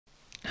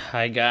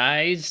Hi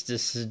guys,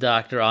 this is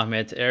Dr.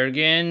 Ahmed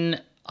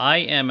Ergin. I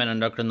am an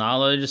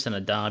endocrinologist and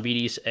a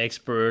diabetes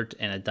expert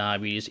and a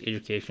diabetes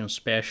education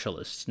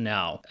specialist.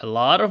 Now, a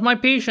lot of my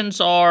patients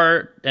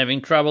are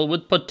having trouble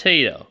with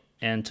potato,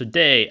 and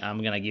today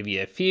I'm gonna give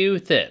you a few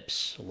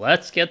tips.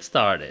 Let's get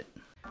started.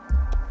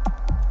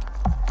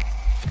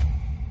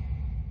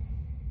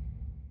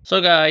 So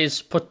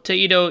guys,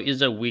 potato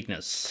is a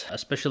weakness,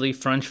 especially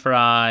French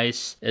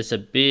fries. It's a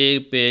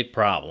big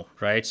problem,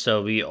 right?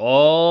 So we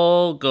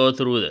all go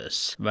through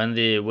this. When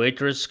the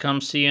waitress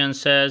comes to you and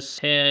says,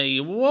 hey,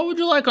 what would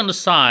you like on the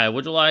side?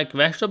 Would you like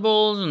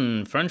vegetables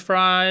and French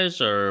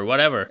fries or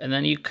whatever? And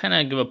then you kind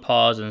of give a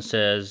pause and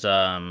says,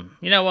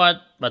 you know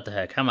what? What the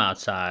heck, I'm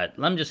outside.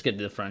 Let me just get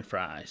the French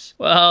fries.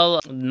 Well,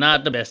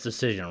 not the best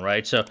decision,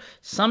 right? So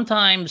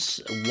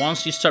sometimes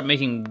once you start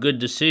making good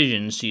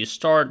decisions, you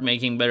start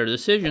making better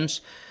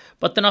decisions.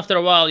 But then after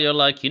a while, you're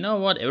like, you know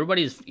what?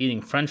 Everybody's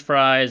eating French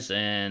fries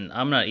and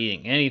I'm not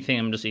eating anything.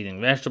 I'm just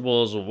eating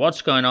vegetables.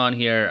 What's going on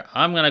here?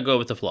 I'm gonna go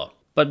with the flow.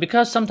 But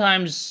because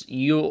sometimes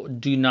you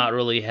do not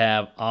really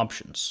have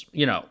options,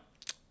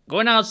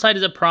 going outside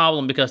is a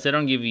problem because they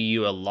don't give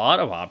you a lot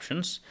of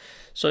options.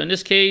 So in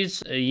this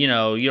case,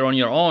 you're on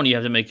your own, you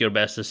have to make your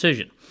best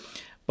decision.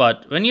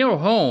 But when you're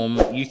home,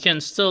 you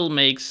can still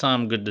make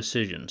some good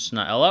decisions.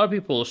 Now, a lot of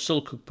people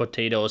still cook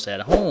potatoes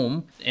at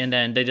home, and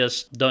then they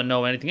just don't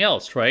know anything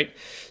else, right?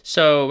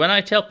 So when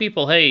I tell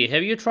people, hey,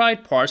 have you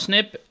tried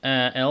parsnip?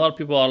 And a lot of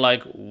people are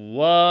like,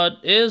 what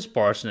is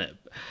parsnip?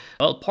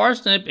 Well,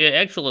 parsnip, it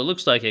actually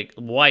looks like a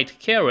white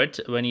carrot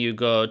when you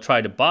go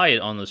try to buy it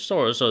on the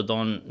store, so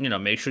don't,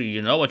 make sure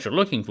you know what you're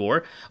looking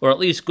for, or at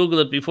least Google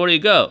it before you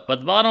go. But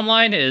the bottom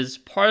line is,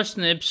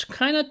 parsnips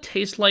kind of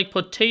taste like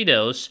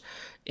potatoes,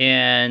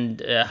 and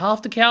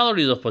half the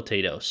calories of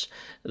potatoes.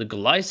 The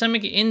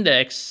glycemic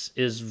index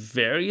is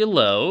very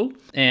low,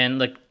 and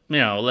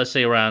let's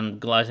say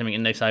around glycemic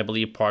index, I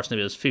believe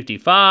parsnip is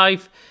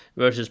 55,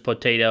 versus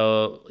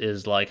potato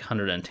is like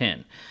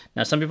 110.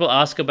 Now, some people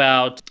ask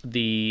about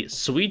the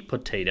sweet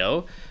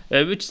potato,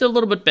 which is a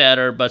little bit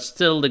better, but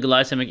still the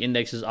glycemic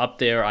index is up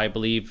there, I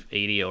believe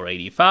 80 or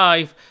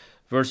 85,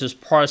 versus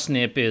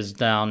parsnip is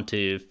down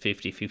to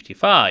 50,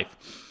 55.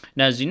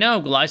 Now, as you know,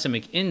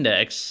 glycemic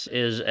index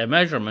is a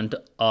measurement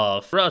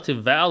of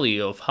relative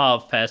value of how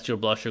fast your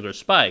blood sugar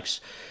spikes.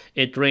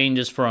 It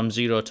ranges from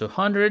 0 to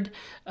 100.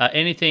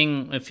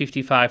 Anything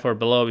 55 or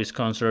below is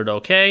considered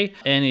okay.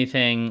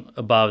 Anything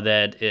above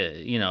that,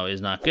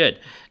 is not good.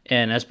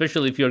 And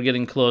especially if you're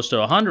getting close to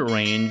 100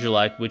 range,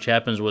 which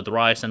happens with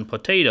rice and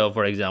potato,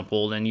 for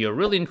example, then you're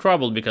really in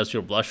trouble because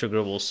your blood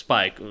sugar will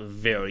spike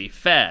very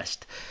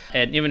fast.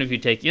 And even if you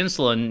take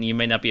insulin, you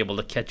may not be able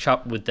to catch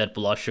up with that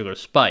blood sugar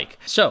spike.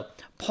 So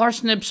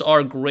parsnips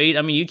are great.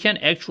 I mean, you can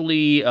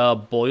actually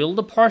boil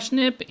the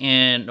parsnip,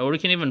 or you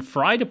can even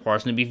fry the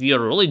parsnip if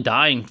you're really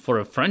dying for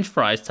a French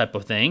fries type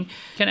of thing.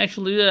 You can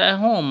actually do that at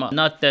home.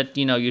 Not that,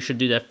 you should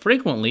do that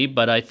frequently,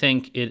 but I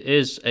think it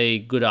is a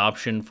good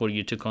option for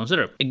you to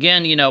consider.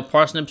 Again,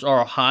 parsnips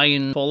are high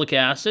in folic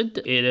acid.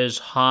 It is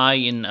high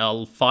in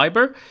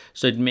fiber,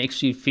 so it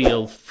makes you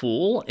feel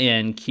full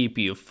and keep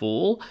you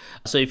full.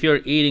 So if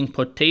you're eating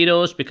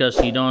potatoes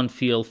because you don't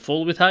feel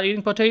full without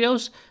eating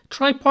potatoes,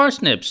 try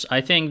parsnips.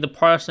 I think the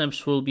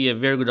parsnips will be a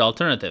very good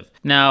alternative.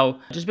 Now,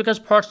 just because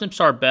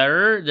parsnips are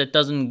better, that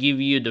doesn't give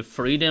you the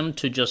freedom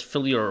to just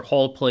fill your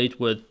whole plate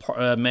with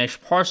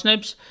mashed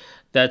parsnips.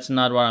 That's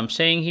not what I'm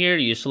saying here.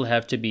 You still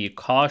have to be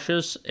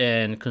cautious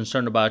and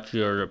concerned about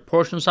your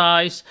portion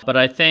size. But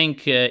I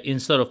think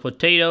instead of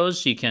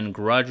potatoes, you can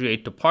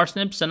graduate to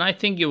parsnips, and I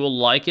think you will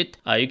like it.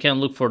 You can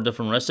look for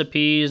different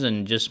recipes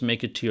and just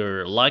make it to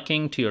your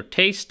liking, to your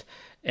taste.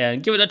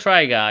 And give it a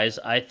try, guys.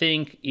 I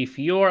think if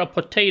you're a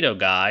potato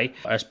guy,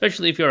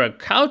 especially if you're a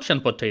couch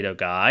and potato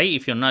guy,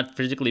 if you're not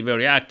physically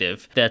very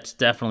active, that's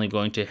definitely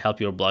going to help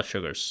your blood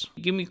sugars.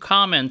 Give me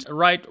comments,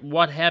 write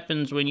what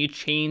happens when you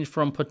change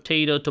from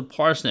potato to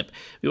parsnip.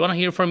 We want to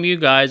hear from you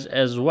guys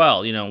as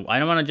well. I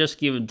don't want to just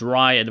give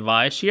dry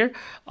advice here.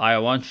 I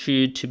want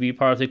you to be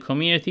part of the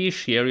community,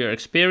 share your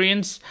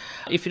experience.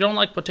 If you don't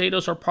like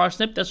potatoes or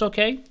parsnip, that's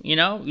okay. You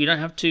don't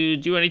have to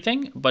do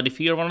anything. But if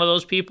you're one of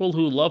those people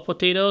who love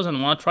potatoes and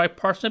want to try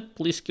parsnip,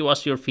 please give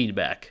us your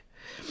feedback.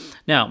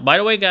 Now, by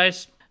the way,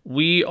 guys,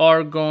 we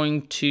are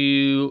going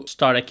to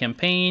start a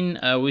campaign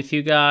with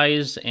you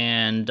guys,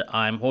 and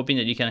I'm hoping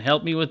that you can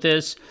help me with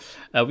this.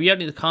 We are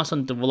in the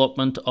constant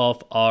development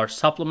of our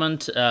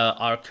supplement.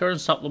 Our current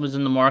supplement is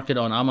in the market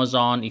on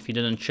Amazon. If you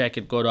didn't check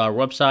it, go to our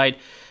website,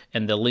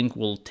 and the link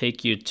will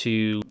take you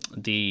to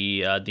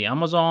the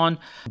Amazon.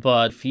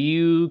 But if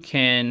you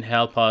can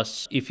help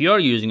us, if you're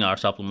using our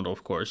supplement,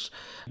 of course,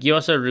 give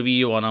us a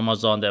review on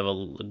Amazon.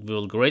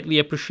 We'll greatly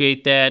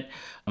appreciate that.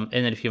 And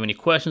then if you have any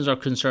questions or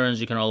concerns,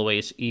 you can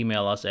always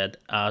email us at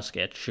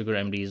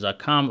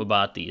ask@sugarmds.com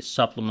about the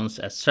supplements,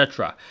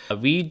 etc.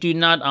 We do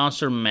not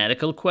answer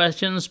medical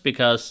questions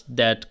because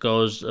that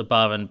goes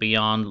above and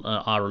beyond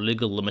our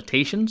legal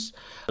limitations,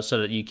 so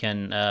that you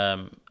can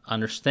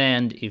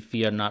understand if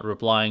we are not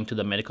replying to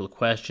the medical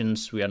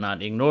questions, we are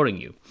not ignoring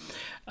you.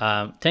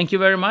 Thank you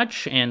very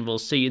much, and we'll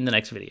see you in the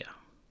next video.